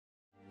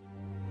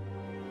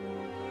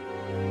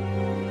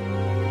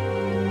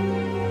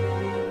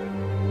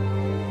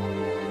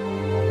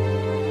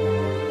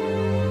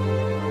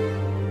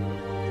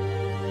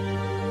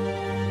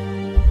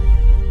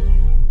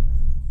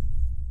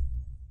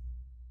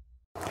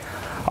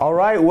All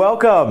right,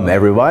 welcome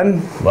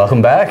everyone.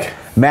 Welcome back.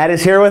 Matt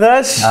is here with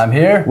us. I'm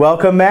here.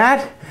 Welcome,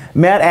 Matt.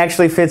 Matt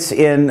actually fits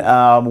in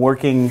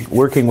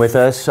working with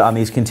us on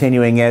these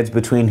continuing eds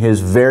between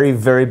his very,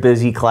 very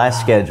busy class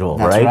schedule,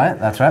 right?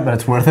 That's right, but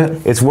it's worth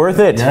it. It's worth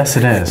it. Yes,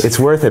 it is. It's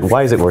worth it.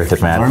 Why is it worth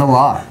it, Matt? Learn a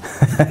lot.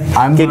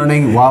 I'm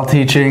learning while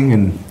teaching,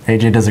 and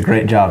AJ does a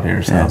great job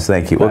here. So yes,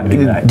 thank you. Well,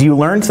 do you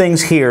learn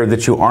things here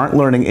that you aren't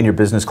learning in your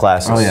business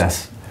classes? Oh,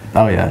 yes.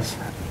 Oh, yes.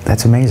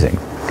 That's amazing.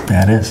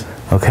 Yeah, it is.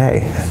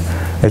 Okay.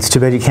 It's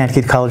too bad you can't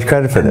get college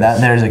credit for this.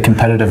 There's a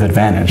competitive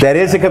advantage.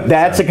 That's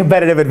a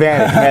competitive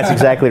advantage. That's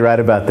exactly right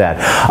about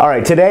that. All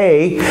right,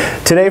 today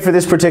for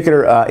this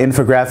particular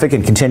infographic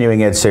and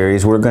continuing ed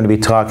series, we're going to be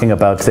talking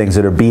about things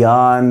that are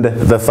beyond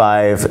the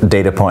 5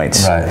 data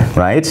points.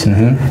 Right?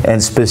 Mm-hmm.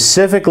 And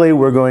specifically,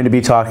 we're going to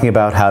be talking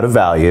about how to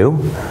value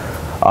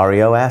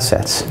REO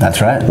assets. That's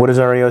right. What does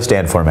REO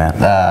stand for, Matt?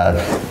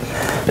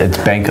 It's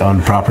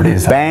bank-owned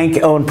properties.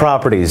 Bank-owned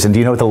properties. And do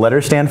you know what the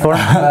letters stand for?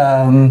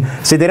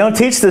 See, they don't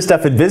teach this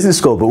stuff in business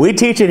school, but we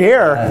teach it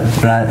here.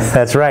 Right.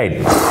 That's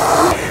right.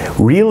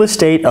 Real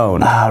estate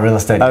owned. Real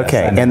estate.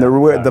 Okay, yes, and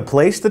the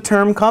place the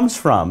term comes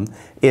from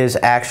is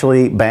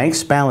actually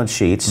banks' balance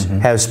sheets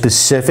have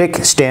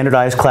specific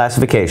standardized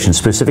classifications,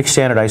 specific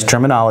standardized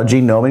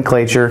terminology,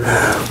 nomenclature,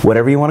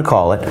 whatever you want to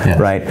call it,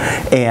 right?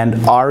 And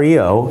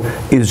REO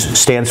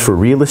stands for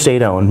real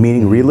estate owned,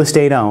 meaning real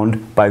estate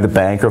owned by the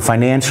bank or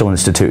financial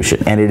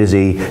institution. And it is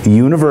a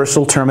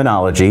universal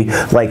terminology,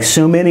 like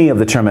so many of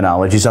the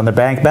terminologies on the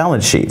bank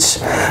balance sheets,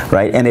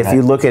 right? And if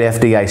you look at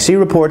FDIC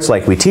reports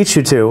like we teach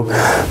you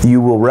to, you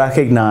will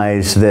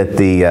recognize that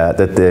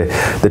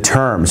the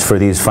terms for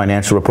these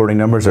financial reporting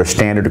numbers are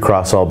standard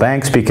across all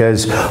banks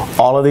because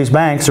all of these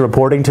banks are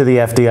reporting to the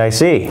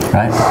FDIC.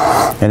 Right.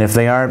 And if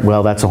they aren't,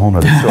 well, that's a whole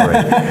other story.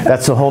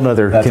 That's a whole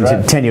other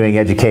continuing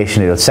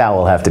education that Sal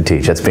will have to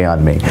teach. That's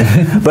beyond me.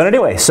 But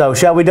anyway, so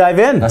shall we dive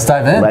in? Let's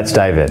dive in. Let's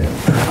dive in.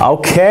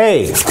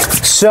 Okay.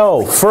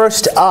 So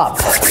first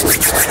up,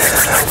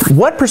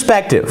 what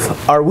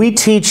perspective are we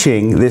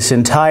teaching this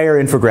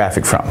entire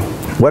infographic from?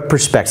 What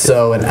perspective?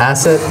 So an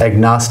asset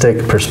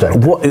agnostic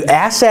perspective.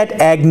 Asset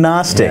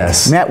agnostic.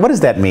 Yes. Matt, what does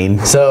that mean?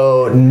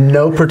 So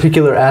no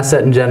particular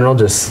asset in general,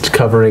 just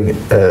covering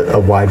a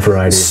wide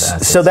variety of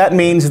assets. So that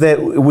means that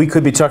we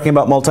could be talking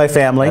about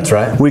multifamily. That's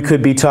right. We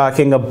could be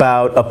talking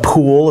about a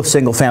pool of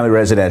single-family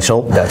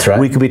residential. That's right.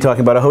 We could be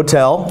talking about a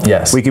hotel.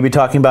 Yes. We could be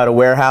talking about a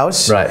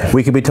warehouse. Right.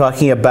 We could be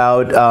talking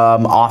about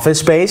office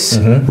space.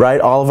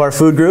 Right. All of our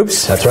food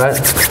groups. That's right.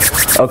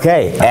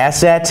 Okay.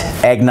 Asset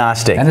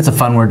agnostic. And it's a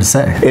fun word to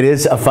say. It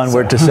is a fun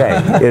word to say.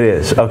 It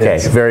is. Okay.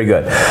 Very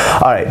good.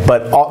 All right.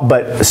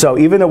 But so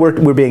even though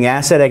we're being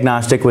asset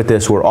agnostic with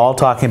this, we're all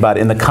talking about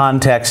in the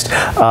context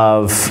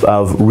of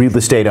real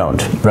estate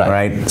owned.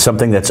 Right.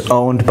 Something that's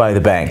owned by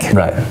the bank.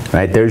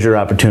 Right. There's your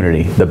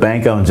opportunity. The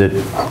bank owns it.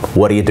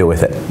 What do you do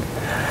with it?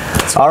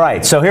 All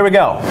right. So here we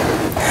go.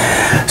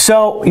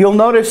 So you'll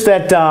notice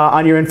that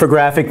on your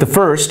infographic, the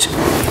first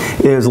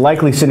is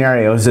likely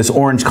scenarios, this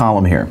orange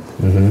column here.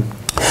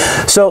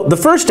 So the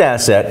first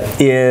asset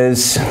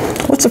is,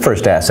 what's the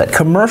first asset?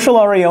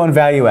 Commercial REO and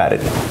value added,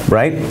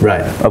 right?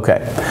 Right.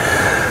 Okay.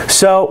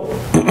 So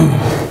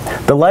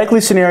the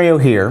likely scenario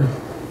here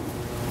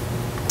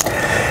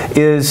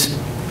is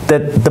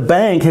that the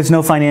bank has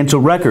no financial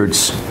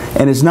records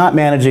and is not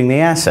managing the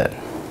asset.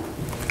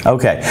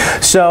 Okay.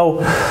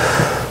 So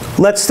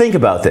let's think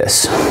about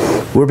this.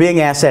 We're being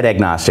asset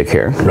agnostic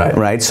here,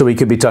 right? So we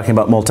could be talking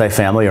about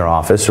multifamily or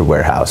office or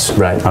warehouse,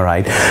 right? All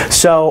right.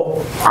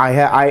 So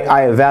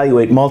I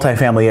evaluate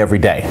multifamily every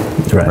day,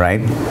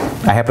 right?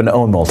 I happen to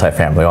own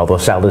multifamily, although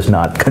Sal does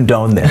not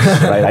condone this,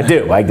 right? I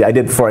do. I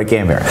did before I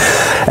came here,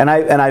 and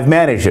I've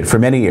managed it for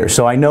many years,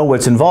 so I know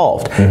what's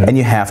involved. And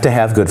you have to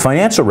have good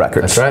financial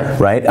records,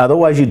 right?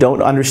 Otherwise, you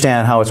don't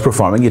understand how it's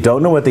performing. You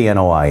don't know what the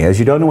NOI is.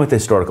 You don't know what the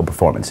historical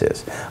performance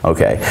is.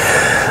 Okay.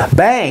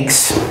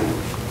 Banks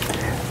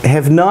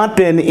have not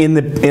been in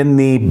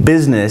the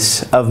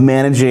business of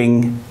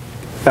managing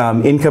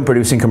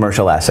income-producing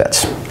commercial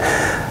assets.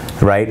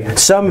 Right?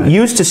 Some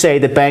used to say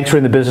that banks were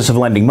in the business of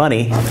lending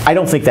money. I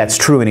don't think that's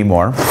true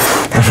anymore.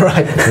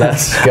 Right.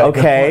 That's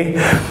okay.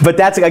 But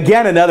that's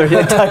again another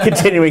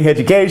continuing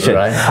education.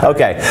 Right.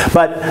 Okay.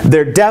 But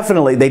they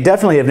definitely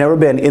have never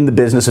been in the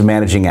business of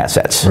managing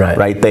assets.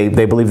 Right. They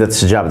believe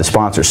that's the job of the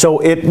sponsor. So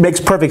it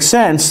makes perfect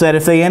sense that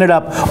if they ended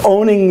up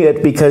owning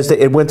it because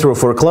it went through a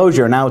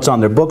foreclosure and now it's on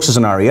their books as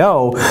an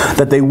REO,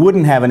 that they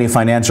wouldn't have any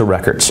financial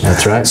records.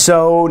 That's right.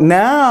 So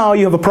now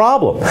you have a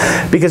problem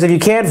because if you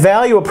can't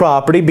value a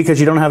property because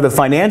you don't have the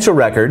financial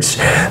records,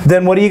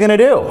 then what are you going to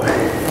do?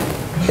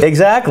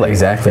 Exactly.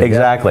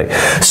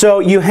 So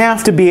you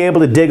have to be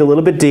able to dig a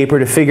little bit deeper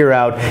to figure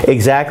out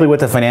exactly what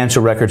the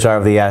financial records are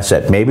of the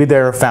asset. Maybe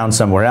they're found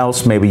somewhere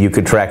else. Maybe you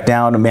could track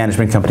down a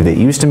management company that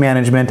used to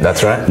management.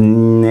 That's right.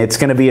 It's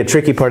going to be a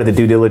tricky part of the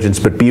due diligence,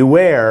 but be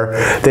aware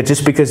that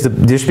just because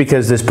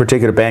this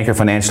particular bank or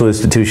financial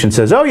institution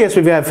says, oh yes,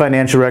 we've had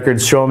financial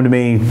records, show them to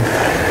me,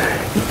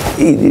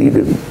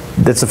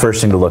 That's the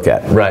first thing to look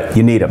at. Right.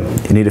 You need them.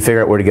 You need to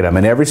figure out where to get them.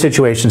 And every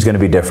situation is going to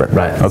be different.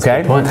 Right. That's Okay?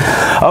 a good point.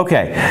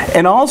 Okay.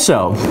 And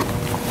also,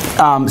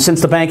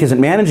 since the bank isn't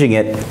managing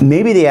it,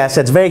 maybe the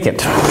asset's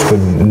vacant.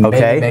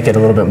 Maybe make it a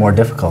little bit more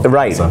difficult.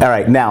 Right. So. All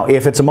right. Now,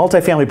 if it's a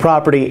multifamily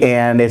property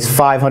and it's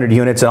 500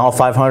 units and all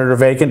 500 are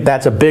vacant,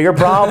 that's a bigger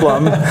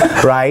problem,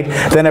 right?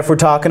 Than if we're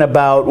talking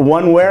about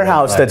one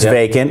warehouse that's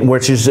vacant,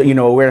 which is, a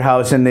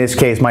warehouse in this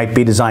case might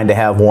be designed to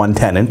have one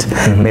tenant.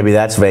 Maybe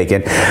that's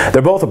vacant.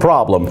 They're both a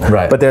problem,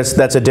 right. But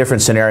that's a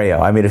different scenario.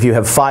 I mean, if you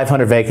have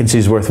 500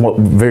 vacancies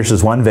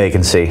versus one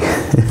vacancy,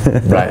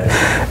 right?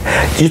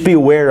 Just be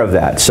aware of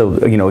that. So,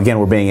 again,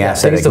 we're being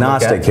asset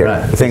agnostic here.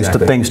 Right,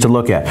 things to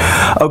look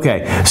at.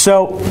 Okay,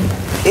 so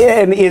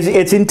and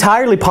it's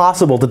entirely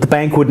possible that the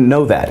bank wouldn't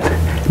know that.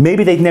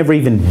 Maybe they've never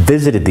even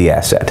visited the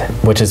asset.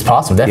 Which is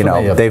possible,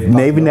 definitely. They've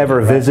maybe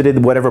never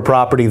visited whatever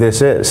property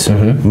this is.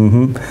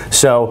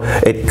 So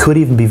it could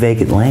even be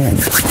vacant land.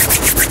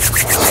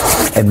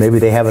 And maybe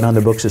they have it on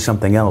their books as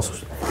something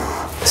else.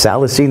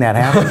 Sal has seen that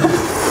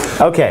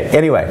happen. Okay,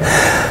 anyway.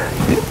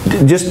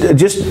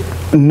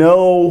 Just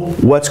know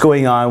what's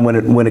going on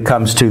when it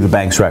comes to the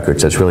bank's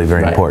records. That's really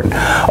very important.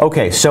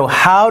 Okay, so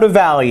how to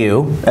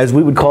value, as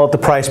we would call it, the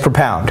price per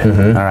pound.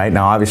 All right,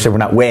 now obviously we're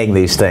not weighing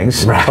these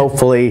things. Right.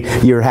 Hopefully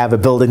you have a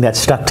building that's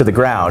stuck to the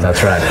ground.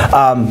 That's right.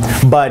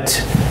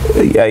 But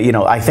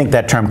I think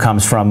that term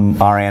comes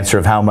from our answer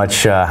of how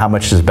much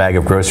does a bag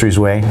of groceries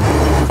weigh?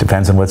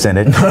 Depends on what's in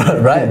it.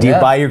 Right. Do you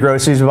buy your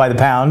groceries by the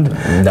pound?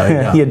 No, you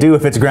don't. You do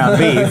if it's ground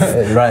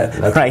beef.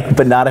 Right.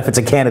 But not if it's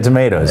a can of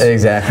tomatoes.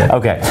 Exactly.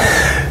 Okay,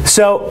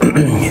 so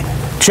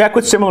check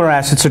what similar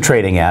assets are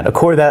trading at. Of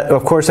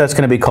course, that's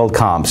going to be called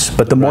comps.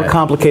 But the more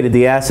complicated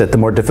the asset, the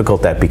more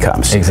difficult that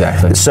becomes.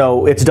 Exactly.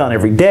 So it's done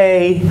every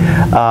day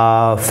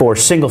for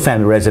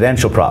single-family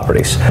residential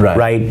properties,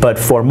 right? But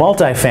for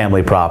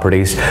multifamily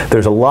properties,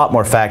 there's a lot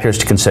more factors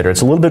to consider.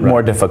 It's a little bit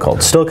more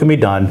difficult. Still can be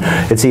done.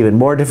 It's even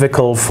more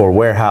difficult for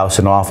warehouse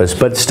and office,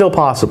 but it's still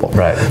possible.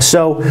 Right.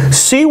 So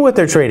see what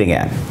they're trading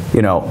at.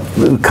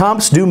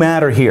 Comps do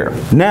matter here.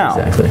 Now.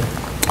 Exactly.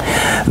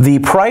 The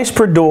price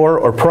per door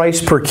or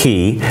price per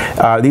key,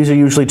 these are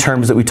usually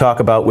terms that we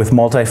talk about with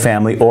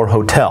multifamily or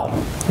hotel,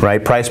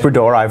 right? Price per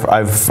door,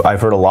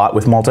 I've heard a lot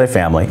with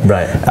multifamily.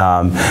 Right.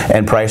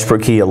 And price per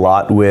key a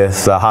lot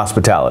with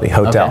hospitality,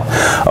 hotel.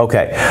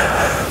 Okay.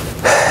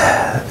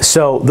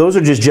 So those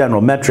are just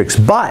general metrics,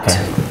 but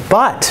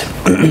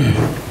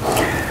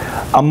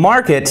a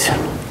market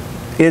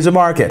is a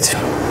market.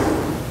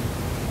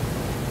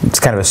 It's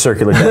kind of a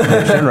circular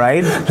definition,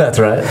 right? That's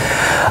right.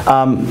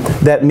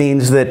 That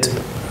means that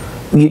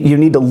you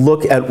need to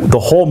look at the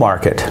whole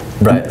market,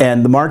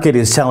 and the market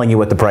is telling you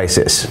what the price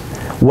is.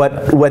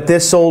 What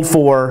this sold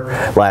for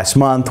last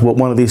month, what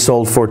one of these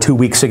sold for 2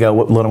 weeks ago,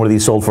 what one of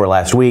these sold for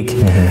last week,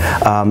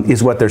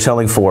 is what they're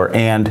selling for.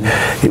 And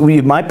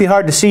it might be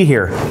hard to see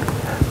here,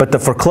 but the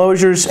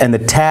foreclosures and the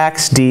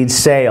tax deed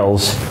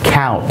sales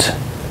count.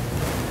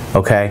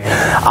 Okay,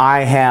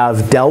 I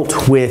have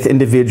dealt with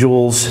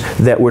individuals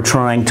that were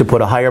trying to put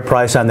a higher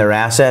price on their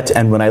asset,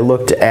 and when I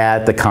looked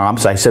at the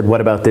comps, I said, what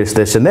about this,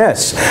 this, and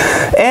this?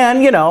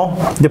 And,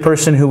 the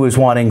person who was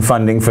wanting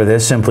funding for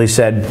this simply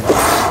said,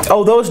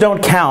 oh, those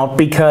don't count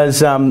because,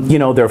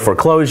 they're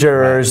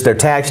foreclosures, they're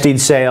tax deed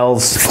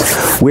sales.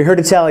 We're here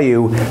to tell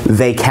you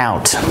they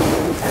count.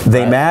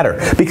 They matter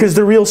because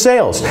they're real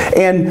sales,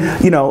 and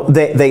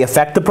they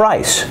affect the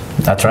price.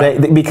 That's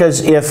right.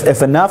 Because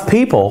if enough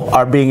people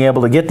are being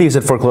able to get these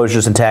at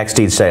foreclosures and tax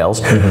deed sales,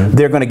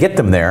 they're going to get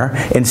them there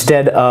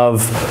instead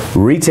of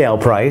retail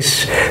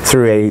price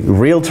through a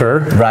realtor,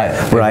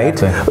 right?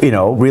 Exactly.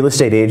 Real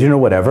estate agent or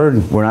whatever.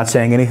 We're not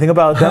saying anything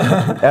about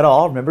them at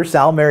all. Remember,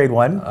 Sal married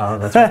one. Oh,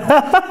 that's right.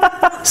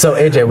 So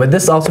AJ, would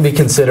this also be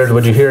considered?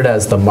 Would you hear it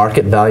as the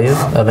market value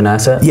of an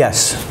asset?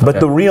 Yes, but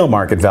the real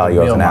market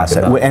value of an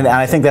asset, and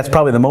I think that's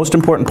probably the most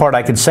important part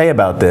I could say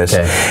about this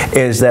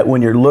is that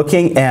when you're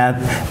looking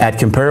at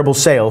comparable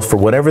sales for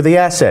whatever the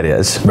asset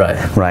is,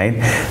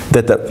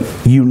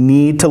 that you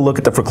need to look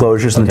at the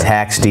foreclosures and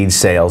tax deed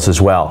sales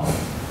as well.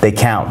 They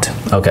count.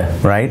 Okay.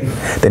 Right?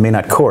 They may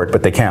not court,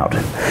 but they count.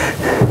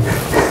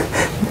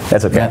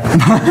 That's okay.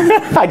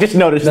 Yeah. I just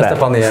noticed that.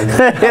 Up on the end.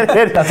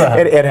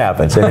 It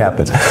happens. It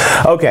happens.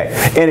 Okay.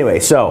 Anyway,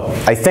 so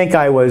I think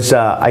I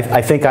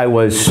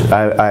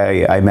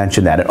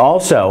mentioned that. And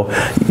also,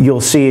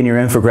 you'll see in your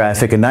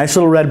infographic a nice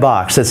little red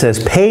box that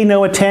says "Pay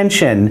no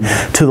attention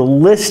to the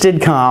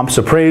listed comps,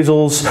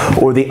 appraisals,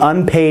 or the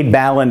unpaid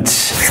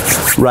balance."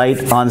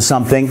 Right on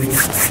something,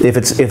 if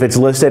it's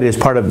listed as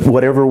part of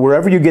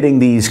wherever you're getting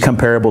these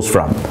comparables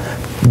from.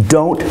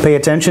 Don't pay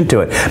attention to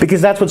it because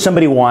that's what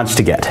somebody wants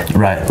to get.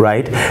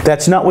 Right?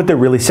 That's not what they're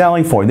really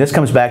selling for. And this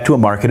comes back to a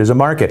market as a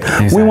market.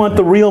 Exactly. We want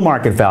the real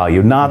market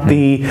value, not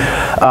the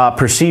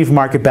perceived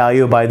market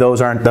value by those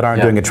that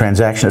aren't doing a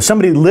transaction. If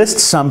somebody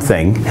lists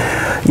something,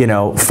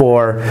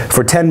 for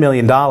 $10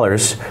 million,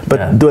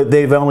 but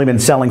they've only been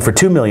selling for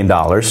 $2 million,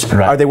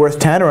 are they worth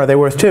 10 or are they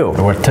worth 2?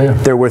 They're worth 2.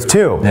 They're worth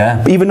 2.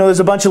 Yeah. Even though there's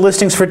a bunch of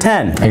listings for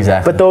 10.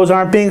 Exactly. But those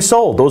aren't being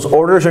sold. Those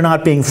orders are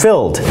not being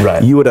filled.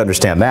 Right. You would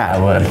understand that.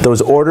 I would.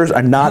 Those orders orders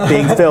are not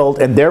being filled,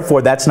 and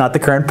therefore that's not the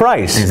current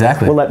price.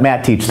 Exactly. We'll let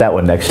Matt teach that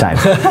one next time.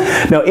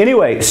 No,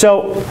 anyway,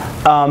 so,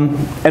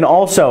 and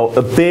also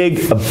a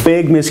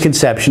big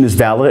misconception is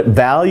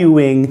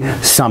valuing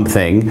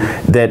something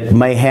that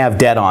may have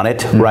debt on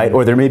it, right?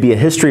 Or there may be a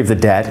history of the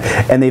debt,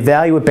 and they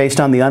value it based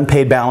on the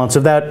unpaid balance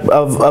of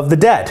the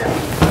debt.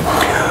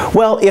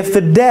 Well, if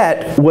the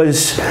debt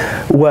was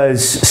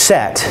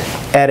set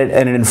at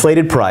an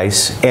inflated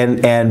price,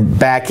 and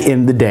back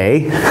in the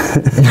day,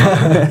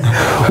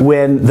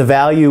 when the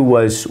value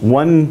was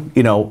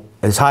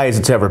as high as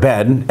it's ever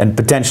been, and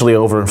potentially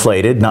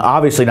overinflated, now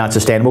obviously not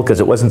sustainable because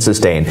it wasn't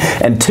sustained,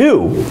 and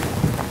two,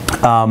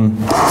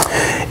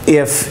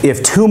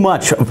 if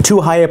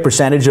too high a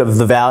percentage of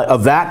the value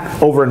of that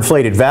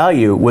overinflated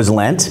value was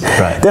lent,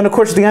 then of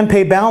course the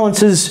unpaid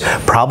balance is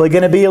probably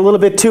going to be a little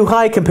bit too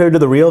high compared to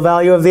the real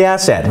value of the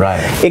asset.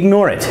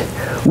 Ignore it.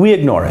 We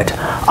ignore it.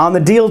 On the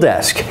deal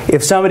desk,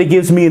 if somebody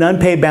gives me an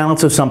unpaid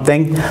balance of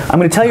something, I'm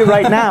going to tell you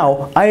right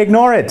now, I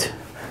ignore it.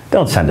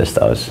 Don't send us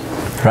those.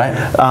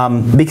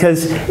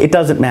 Because it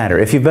doesn't matter.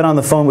 If you've been on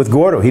the phone with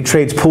Gordo, he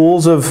trades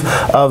pools of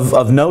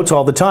notes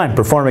all the time,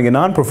 performing and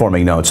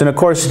non-performing notes. And of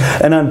course,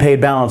 an unpaid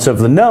balance of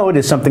the note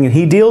is something that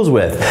he deals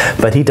with,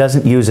 but he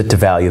doesn't use it to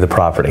value the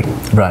property.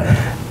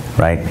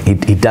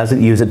 He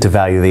doesn't use it to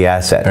value the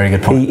asset. Very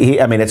good point.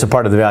 I mean, it's a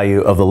part of the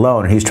value of the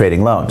loan, and he's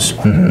trading loans,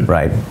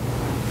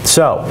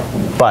 So,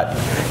 but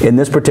in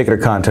this particular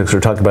context,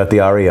 we're talking about the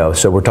REO,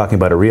 so we're talking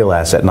about a real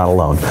asset, not a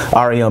loan.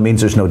 REO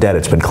means there's no debt,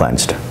 it's been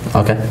cleansed.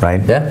 Right?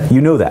 Yeah.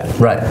 You knew that.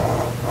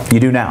 You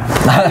do now.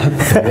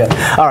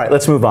 All right,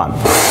 let's move on.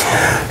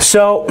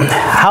 So,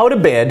 how to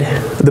bid,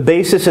 the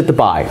basis at the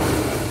buy.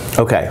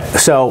 Okay,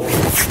 so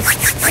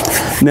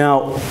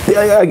now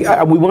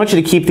we want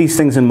you to keep these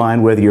things in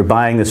mind, whether you're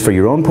buying this for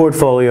your own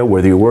portfolio,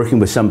 whether you're working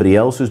with somebody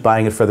else who's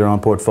buying it for their own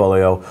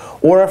portfolio,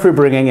 or if you're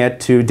bringing it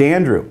to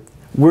Dandrew.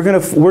 We're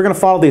gonna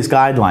follow these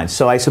guidelines.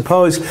 So I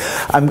suppose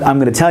I'm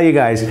gonna tell you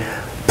guys,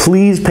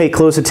 please pay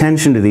close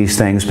attention to these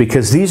things,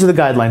 because these are the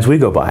guidelines we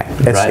go by.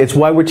 It's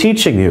why we're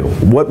teaching you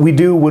what we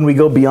do when we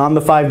go beyond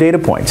the 5 data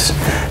points.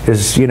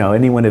 Because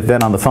anyone who's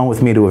been on the phone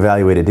with me to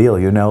evaluate a deal,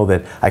 you know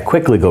that I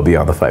quickly go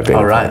beyond the 5 data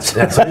points.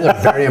 That's a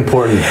very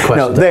important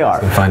question. No, they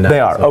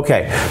are.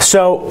 Okay.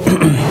 So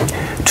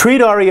treat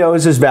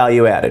REOs as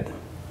value added.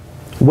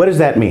 What does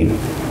that mean?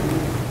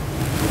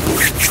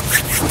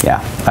 Yeah,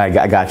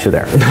 I got you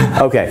there.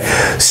 Okay,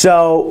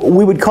 so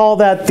we would call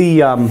that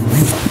the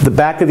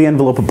back of the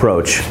envelope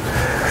approach.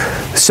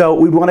 So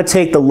we want to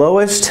take the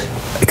lowest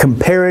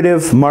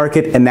comparative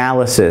market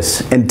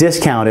analysis and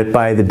discount it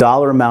by the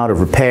dollar amount of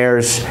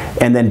repairs,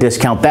 and then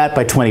discount that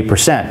by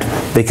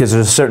 20%, because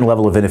there's a certain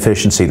level of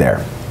inefficiency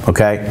there.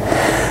 Okay,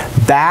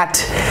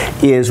 that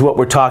is what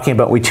we're talking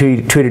about. We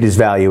treat it as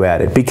value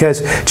added,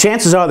 because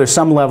chances are there's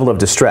some level of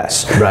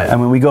distress. And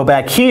when we go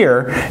back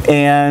here,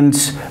 and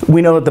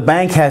we know that the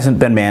bank hasn't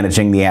been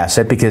managing the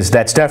asset, because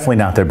that's definitely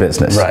not their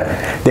business.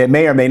 They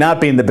may or may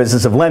not be in the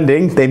business of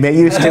lending. They may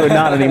used to and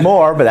not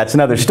anymore, but that's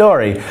another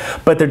story.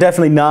 But they're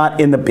definitely not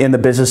in the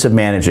business of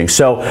managing.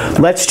 So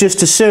let's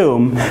just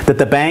assume that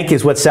the bank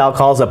is what Sal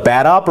calls a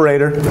bad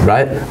operator.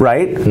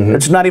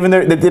 It's not even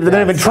they're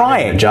not even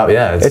trying.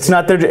 It's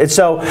not their.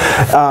 So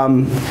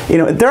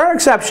there are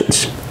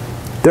exceptions.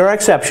 There are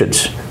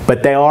exceptions,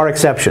 but they are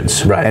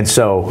exceptions. And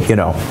so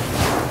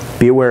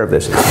be aware of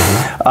this.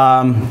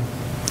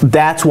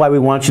 That's why we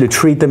want you to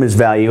treat them as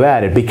value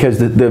added, because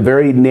the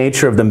very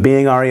nature of them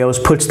being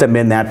REOs puts them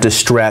in that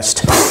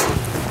distressed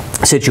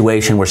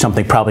situation where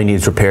something probably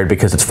needs repaired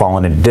because it's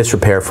fallen into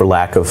disrepair for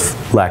lack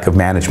of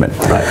management,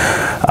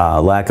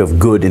 lack of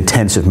good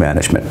intensive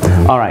management.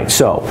 All right,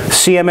 so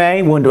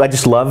CMA. I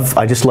just love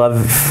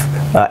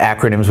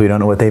acronyms. We don't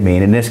know what they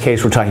mean. In this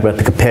case, we're talking about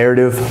the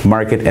comparative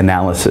market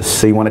analysis.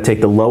 So you want to take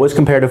the lowest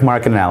comparative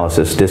market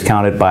analysis,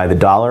 discount it by the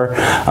dollar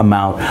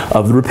amount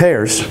of the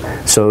repairs.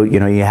 So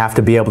you have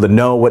to be able to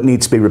know what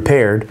needs to be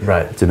repaired.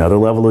 It's another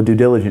level of due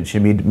diligence you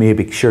need to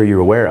be sure you're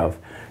aware of.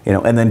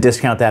 And then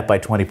discount that by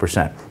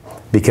 20%.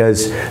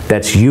 Because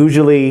that's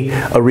usually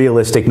a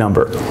realistic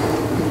number,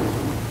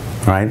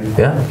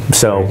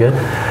 So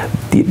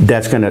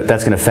that's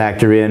gonna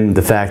factor in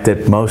the fact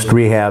that most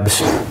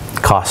rehabs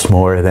cost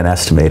more than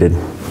estimated.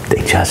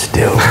 They just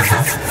do.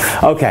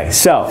 Okay,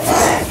 so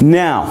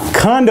now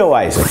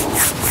condoizing.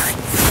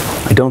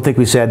 I don't think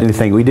we said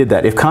anything. We did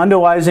that. If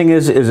condoizing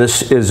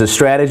is a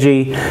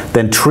strategy,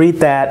 then treat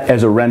that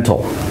as a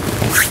rental.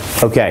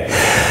 Okay.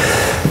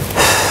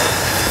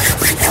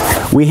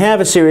 We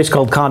have a series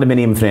called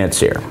Condominium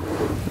Financier,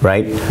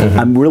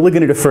 I'm really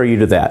going to defer you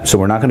to that, so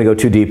we're not going to go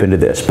too deep into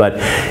this. But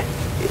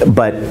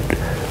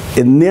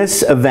in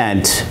this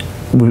event,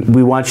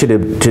 we want you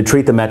to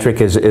treat the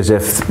metric as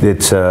if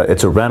it's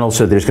a rental.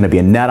 So there's going to be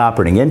a net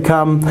operating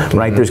income,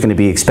 There's going to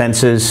be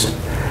expenses,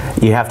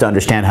 you have to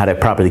understand how to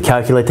properly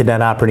calculate the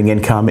net operating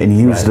income and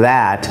use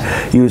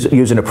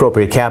use an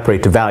appropriate cap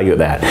rate to value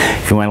that.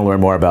 If you want to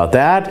learn more about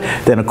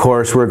that, then of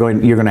course you're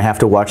going to have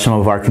to watch some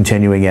of our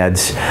continuing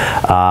eds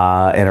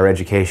and our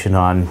education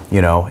on,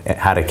 you know,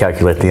 how to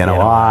calculate the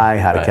NOI,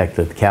 how to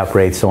calculate the cap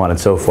rate, so on and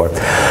so forth.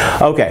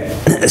 Okay,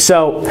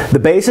 so the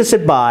basis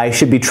at buy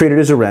should be treated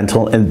as a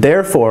rental, and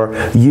therefore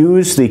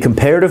use the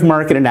comparative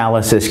market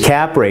analysis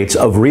cap rates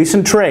of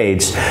recent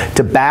trades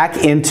to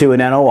back into an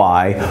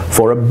NOI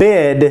for a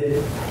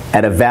bid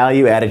at a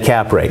value added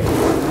cap rate.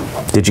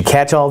 Did you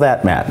catch all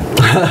that, Matt?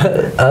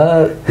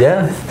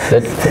 Yeah.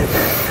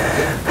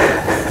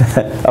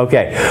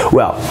 Okay,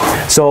 well,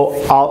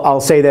 so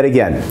I'll say that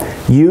again.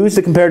 Use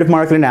the comparative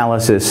market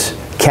analysis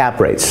cap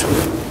rates.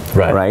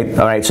 Right.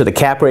 All right. So the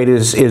cap rate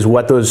is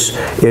what those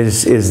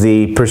is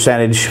the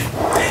percentage,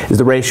 is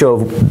the ratio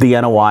of the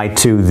NOI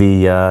to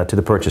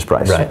the purchase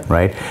price.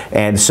 Right.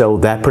 And so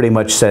that pretty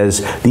much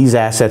says these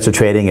assets are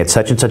trading at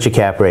such and such a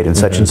cap rate in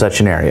such and such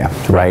an area.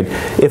 Right.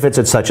 If it's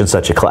at such and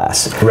such a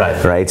class.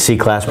 Right.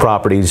 C-class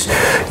properties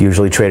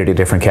usually trade at a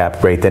different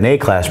cap rate than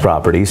A-class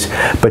properties,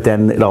 but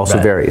then it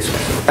also varies.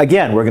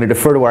 Again, we're going to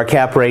defer to our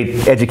cap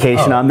rate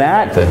education on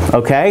that.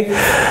 Okay.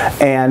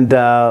 And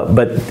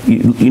but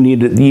you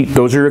need to,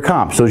 those are your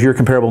comps, those are your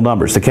comparable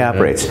numbers, the cap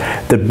rates,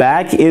 that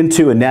back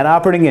into a net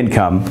operating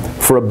income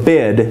for a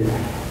bid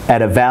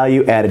at a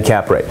value added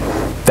cap rate.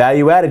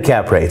 Value added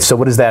cap rate, so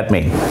what does that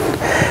mean?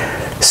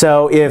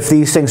 So if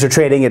these things are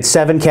trading at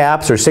 7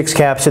 caps or 6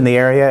 caps in the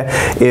area,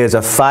 is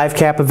a 5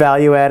 cap a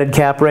value added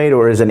cap rate,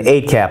 or is an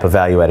 8 cap a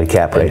value added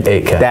cap rate?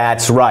 8 cap.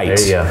 That's right.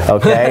 There you go.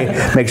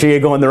 Okay? Make sure you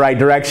go in the right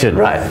direction.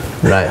 Right.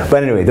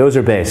 But anyway, those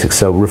are basics,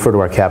 so refer to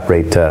our cap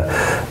rate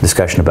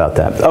discussion about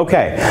that.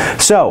 Okay,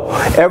 so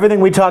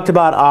everything we talked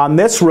about on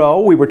this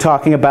row, we were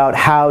talking about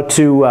how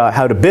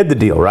to bid the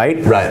deal,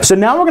 right? So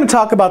now we're going to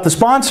talk about the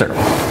sponsor.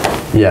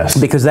 Yes.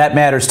 Because that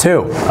matters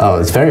too. Oh,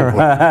 it's very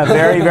important.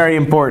 Very, very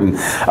important.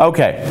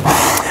 Okay.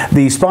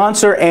 The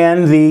sponsor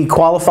and the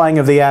qualifying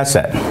of the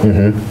asset.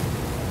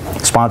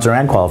 Sponsor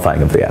and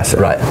qualifying of the asset.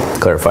 Right.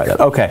 Clarify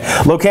that. Okay.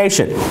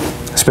 Location.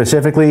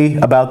 Specifically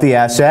about the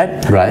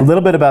asset. Right. A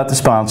little bit about the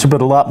sponsor,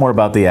 but a lot more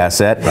about the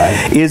asset.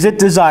 Right. Is it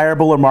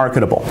desirable or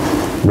marketable?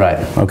 Right.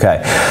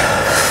 Okay.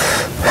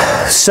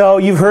 So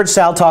you've heard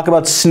Sal talk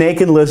about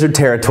snake and lizard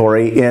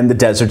territory in the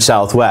desert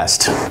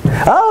Southwest.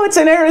 Oh, it's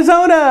in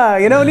Arizona,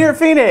 you know, near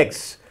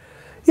Phoenix.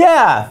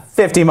 Yeah,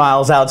 50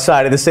 miles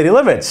outside of the city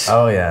limits.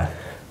 Oh, yeah.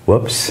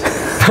 Whoops.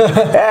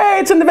 Hey,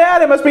 it's in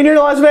Nevada, it must be near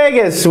Las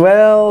Vegas.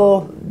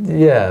 Well,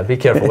 yeah, be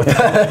careful with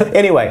that.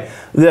 Anyway,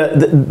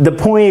 the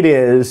point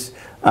is,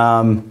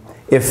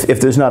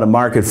 if there's not a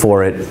market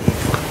for it,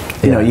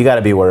 you know, you got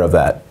to be aware of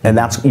that, and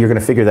you're going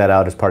to figure that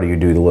out as part of your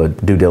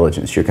due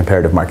diligence. Your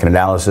comparative market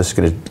analysis is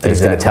going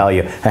to tell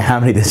you how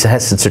many of these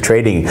assets are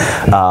trading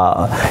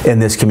in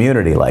this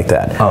community like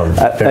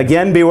that.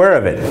 Again, be aware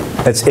of it.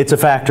 It's a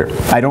factor.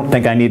 I don't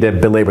think I need to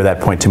belabor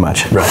that point too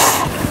much.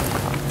 Right.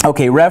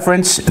 Okay,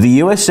 reference the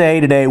USA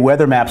Today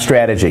weather map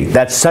strategy.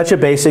 That's such a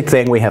basic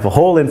thing. We have a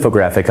whole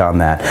infographic on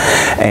that,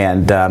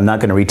 and I'm not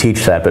going to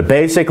reteach that, but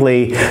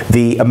basically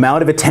the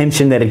amount of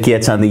attention that it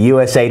gets on the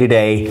USA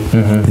Today,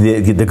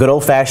 the good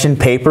old-fashioned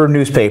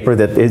newspaper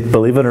that,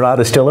 believe it or not,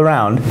 is still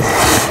around,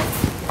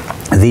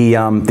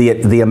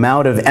 the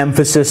amount of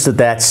emphasis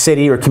that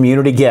city or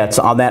community gets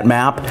on that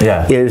map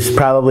is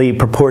probably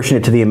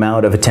proportionate to the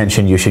amount of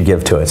attention you should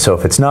give to it. So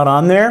if it's not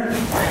on there,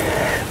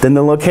 then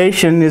the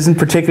location isn't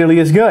particularly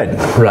as good.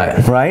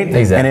 Right?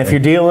 Exactly. And if you're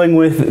dealing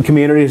with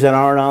communities that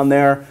aren't on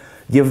there,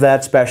 give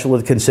that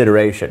special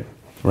consideration.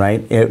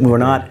 Right? We're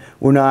not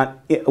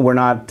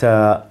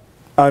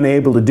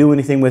unable to do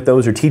anything with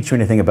those or teach you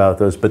anything about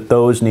those, but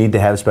those need to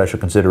have special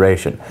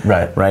consideration.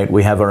 Right?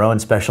 We have our own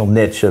special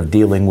niche of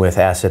dealing with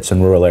assets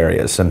in rural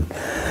areas, and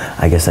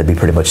I guess I'd be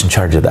pretty much in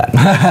charge of that.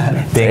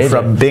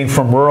 being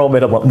from rural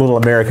middle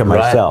America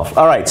myself.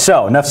 All right,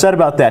 so enough said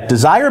about that.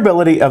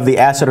 Desirability of the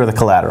asset or the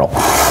collateral.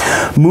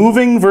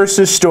 Moving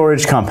versus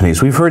storage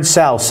companies. We've heard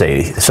Sal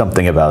say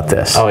something about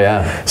this. Oh,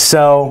 yeah.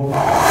 So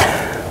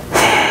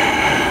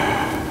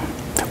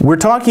we're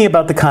talking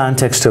about the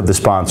context of the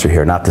sponsor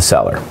here, not the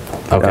seller.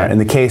 Okay. In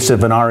the case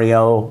of an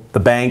REO, the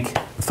bank,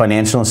 the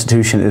financial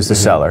institution is the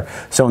seller.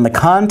 So in the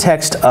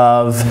context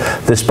of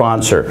the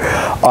sponsor,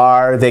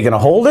 are they going to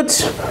hold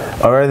it,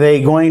 or are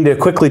they going to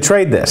quickly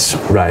trade this?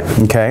 Right.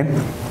 Okay.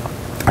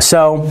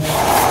 So,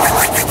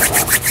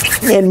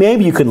 and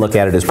maybe you can look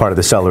at it as part of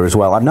the seller as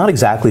well. I'm not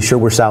exactly sure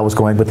where Sal was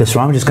going with this, so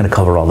I'm just going to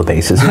cover all the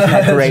bases. Isn't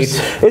that great?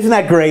 Isn't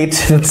that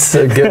great? It's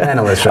a good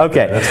analyst. Right?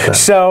 Okay,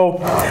 so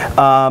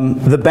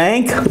the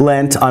bank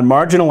lent on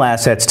marginal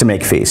assets to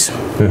make fees.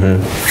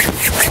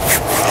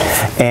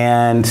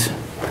 And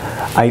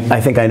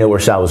I think I know where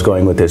Sal was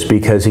going with this,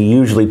 because he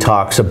usually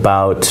talks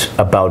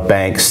about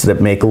banks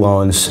that make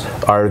loans.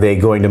 Are they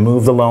going to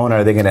move the loan?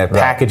 Are they going to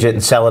package it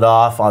and sell it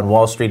off on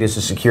Wall Street as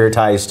a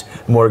securitized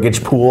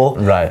mortgage pool?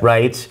 Right.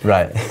 Right.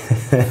 Right.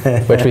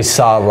 Which we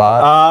saw a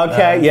lot.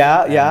 Okay.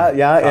 Yeah.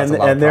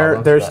 And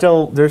they're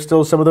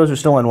still some of those are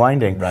still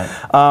unwinding. Right.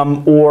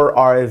 Or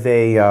are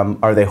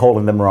they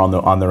holding them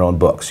on their own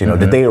books? You know,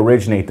 did they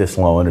originate this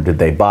loan, or did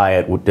they buy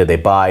it? Did they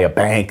buy a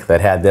bank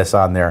that had this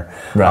on their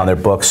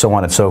books, so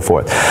on and so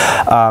forth?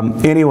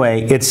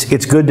 Anyway,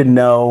 it's good to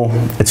know.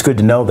 It's good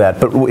to know that.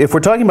 But if we're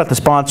talking about the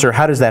sponsor,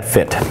 how does that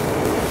fit?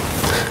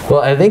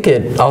 Well, I think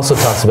it also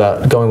talks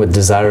about going with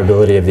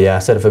desirability of the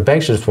asset. If a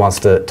bank just wants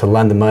to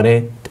lend the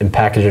money and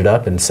package it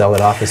up and sell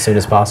it off as soon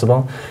as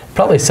possible, it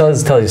probably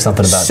tells you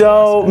something about.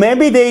 So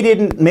maybe they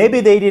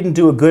didn't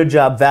do a good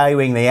job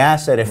valuing the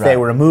asset if they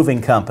were a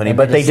moving company,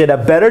 but they did a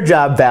better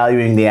job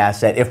valuing the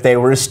asset if they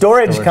were a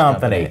storage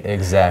company.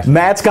 Exactly.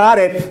 Matt's got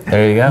it.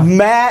 There you go.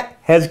 Matt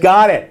has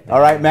got it. All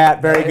right,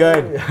 Matt. Very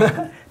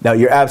good. No,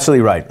 you're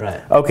absolutely right.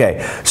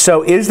 Okay,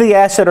 so is the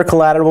asset or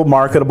collateral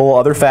marketable?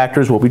 Other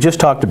factors, well, we just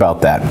talked about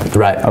that.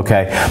 Right.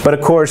 Okay, but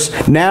of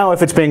course, now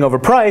if it's being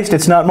overpriced,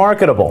 it's not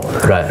marketable.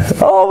 Right.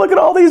 Oh, look at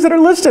all these that are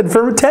listed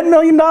for $10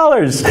 million.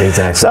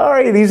 Exactly.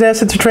 Sorry, these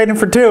assets are trading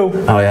for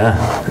 $2. Oh,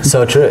 yeah.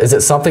 So true. Is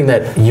it something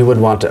that you would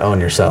want to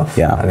own yourself?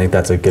 Yeah. I think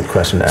that's a good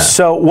question to ask.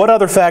 So what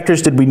other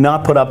factors did we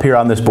not put up here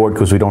on this board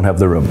because we don't have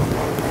the room?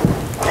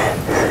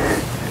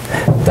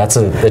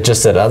 It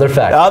just said other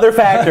factors. Other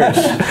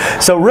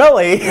factors. So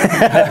really,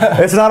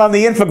 it's not on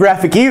the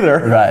infographic either.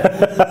 Right.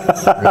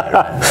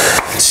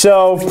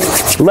 So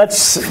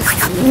let's,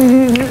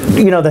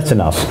 that's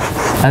enough.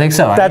 I think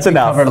so. That's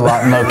enough. We covered a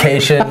lot in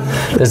location,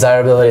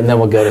 desirability, and then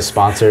we'll go to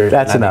sponsor.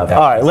 That's enough. All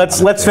right,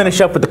 let's finish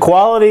up with the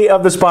quality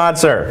of the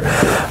sponsor.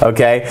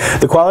 Okay,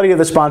 the quality of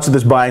the sponsor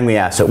that's buying the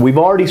asset. We've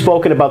already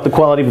spoken about the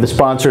quality of the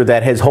sponsor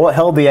that has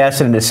held the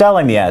asset and is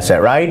selling the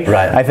asset, right?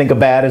 Right. I think a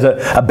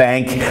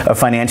bank, a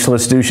financial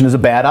institution is a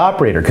bad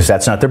operator because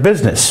that's not their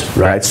business,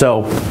 right?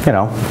 So,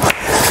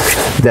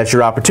 that's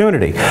your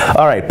opportunity.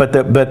 All right,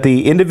 but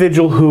the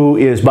individual who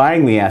is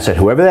buying the asset,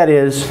 whoever that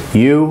is,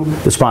 you,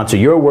 the sponsor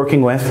you're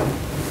working with,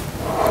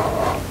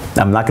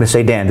 I'm not going to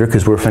say dander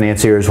because we're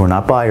financiers, we're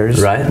not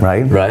buyers.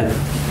 Right.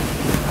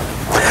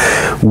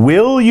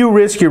 Will you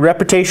risk your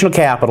reputational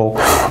capital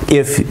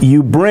if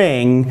you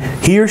bring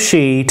he or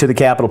she to the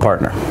capital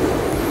partner?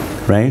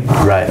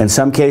 Right. In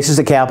some cases,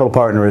 the capital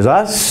partner is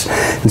us.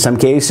 In some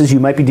cases, you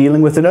might be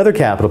dealing with another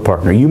capital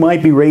partner. You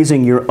might be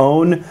raising your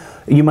own.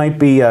 You might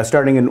be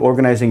starting and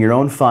organizing your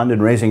own fund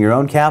and raising your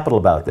own capital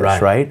about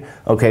this, right?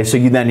 Okay, so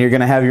you're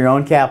going to have your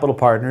own capital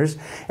partners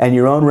and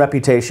your own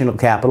reputational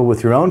capital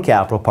with your own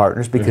capital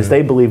partners because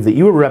they believe that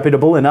you are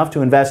reputable enough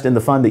to invest in the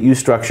fund that you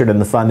structured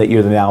and the fund that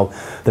you're now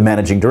the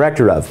managing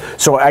director of.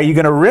 So are you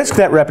going to risk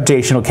that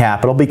reputational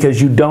capital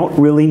because you don't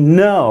really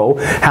know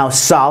how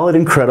solid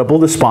and credible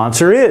the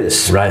sponsor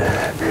is? Right.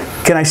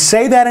 Can I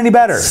say that any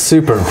better?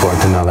 Super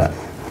important to know that.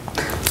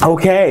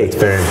 Okay. It's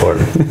very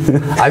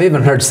important. I've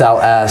even heard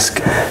Sal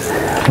ask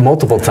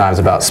multiple times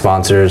about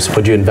sponsors.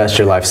 Would you invest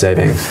your life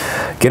savings?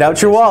 Get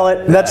out your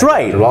wallet. That's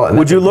right.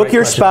 Would you look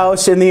your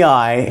spouse in the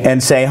eye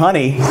and say,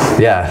 honey,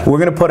 we're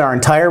going to put our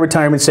entire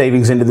retirement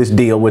savings into this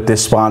deal with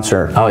this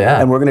sponsor. Oh, yeah.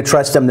 And we're going to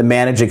trust them to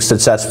manage it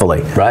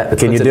successfully. Right.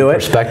 Can you do it?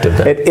 Perspective.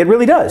 It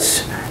really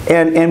does.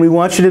 And we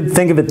want you to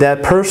think of it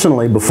that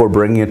personally before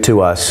bringing it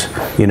to us,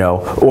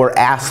 or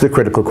ask the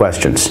critical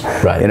questions.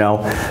 Right.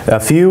 A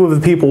few of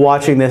the people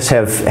watching this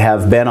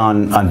have been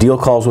on deal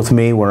calls with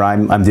me where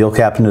I'm deal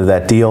captain of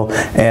that deal,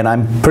 and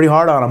I'm pretty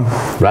hard on them.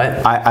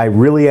 Right. I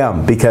really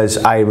am, because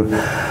I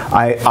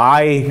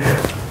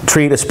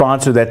treat a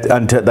sponsor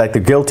like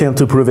they're guilty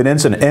until proven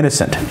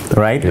innocent,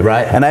 right?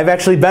 Right. And I've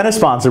actually been a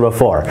sponsor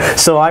before,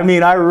 so I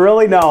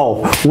really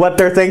know what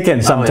they're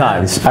thinking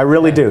sometimes. Oh, yeah. I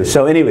really do.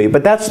 So anyway,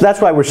 but that's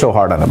why we're so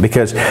hard on them,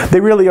 because they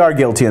really are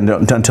guilty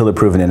until they're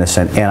proven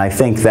innocent, and I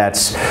think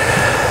that's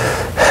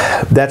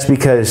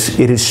because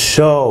it is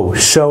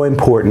so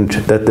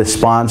important that the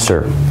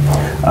sponsor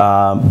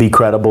be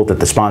credible, that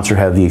the sponsor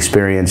have the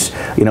experience,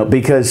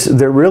 because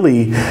they're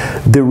really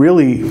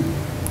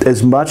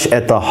as much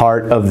at the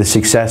heart of the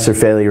success or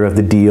failure of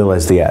the deal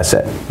as the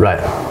asset. Right.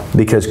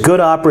 Because good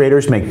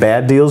operators make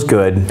bad deals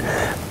good,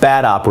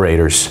 bad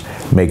operators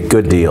make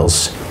good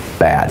deals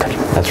bad.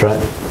 That's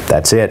right.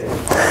 That's it.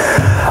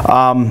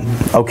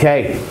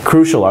 Okay,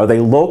 crucial. Are they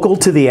local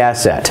to the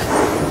asset?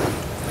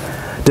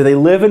 Do they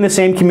live in the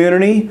same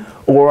community,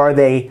 or are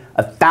they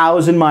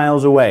 1,000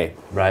 miles away?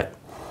 Right.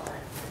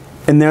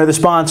 And they're the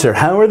sponsor.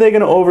 How are they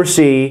going to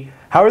oversee?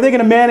 How are they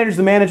going to manage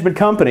the management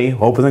company,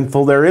 hopefully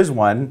there is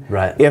one,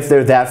 if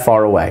they're that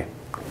far away?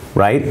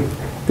 Right?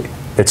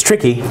 It's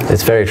tricky.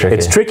 It's very tricky.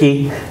 It's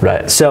tricky.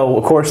 Right. So,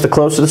 of course, the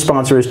closer the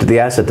sponsor is to the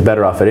asset, the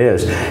better off it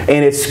is.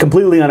 And it's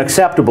completely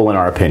unacceptable, in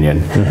our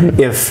opinion,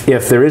 if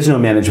there is no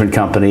management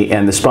company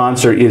and the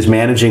sponsor is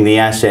managing the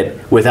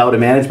asset without a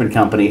management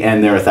company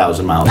and they're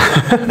 1,000 miles away.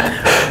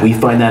 We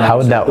find that How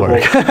would that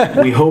work?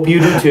 We hope you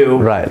do too.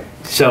 Right.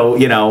 So,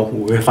 you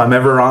know, if I'm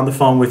ever on the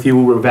phone with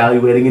you, we're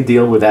evaluating a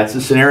deal where that's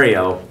the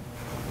scenario,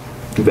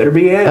 you better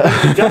be able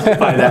to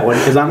justify that one,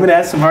 because I'm going to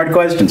ask some hard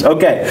questions.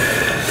 Okay.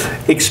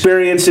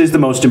 Experience is the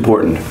most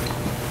important.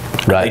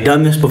 Right. They've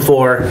done this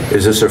before.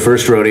 Is this their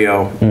first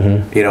rodeo?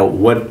 You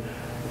know,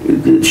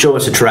 show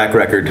us a track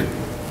record.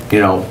 You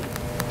know,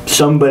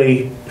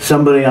 somebody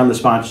on the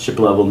sponsorship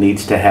level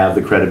needs to have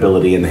the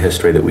credibility and the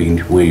history that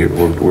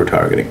we're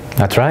targeting.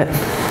 That's right.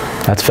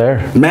 That's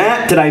fair.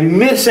 Matt, did I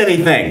miss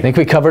anything? I think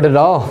we covered it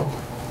all.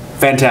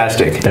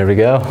 Fantastic. There we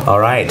go. All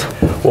right.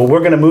 Well, we're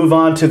going to move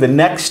on to the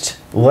next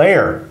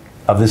layer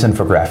of this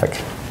infographic.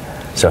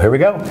 So here we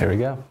go. Here we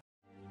go.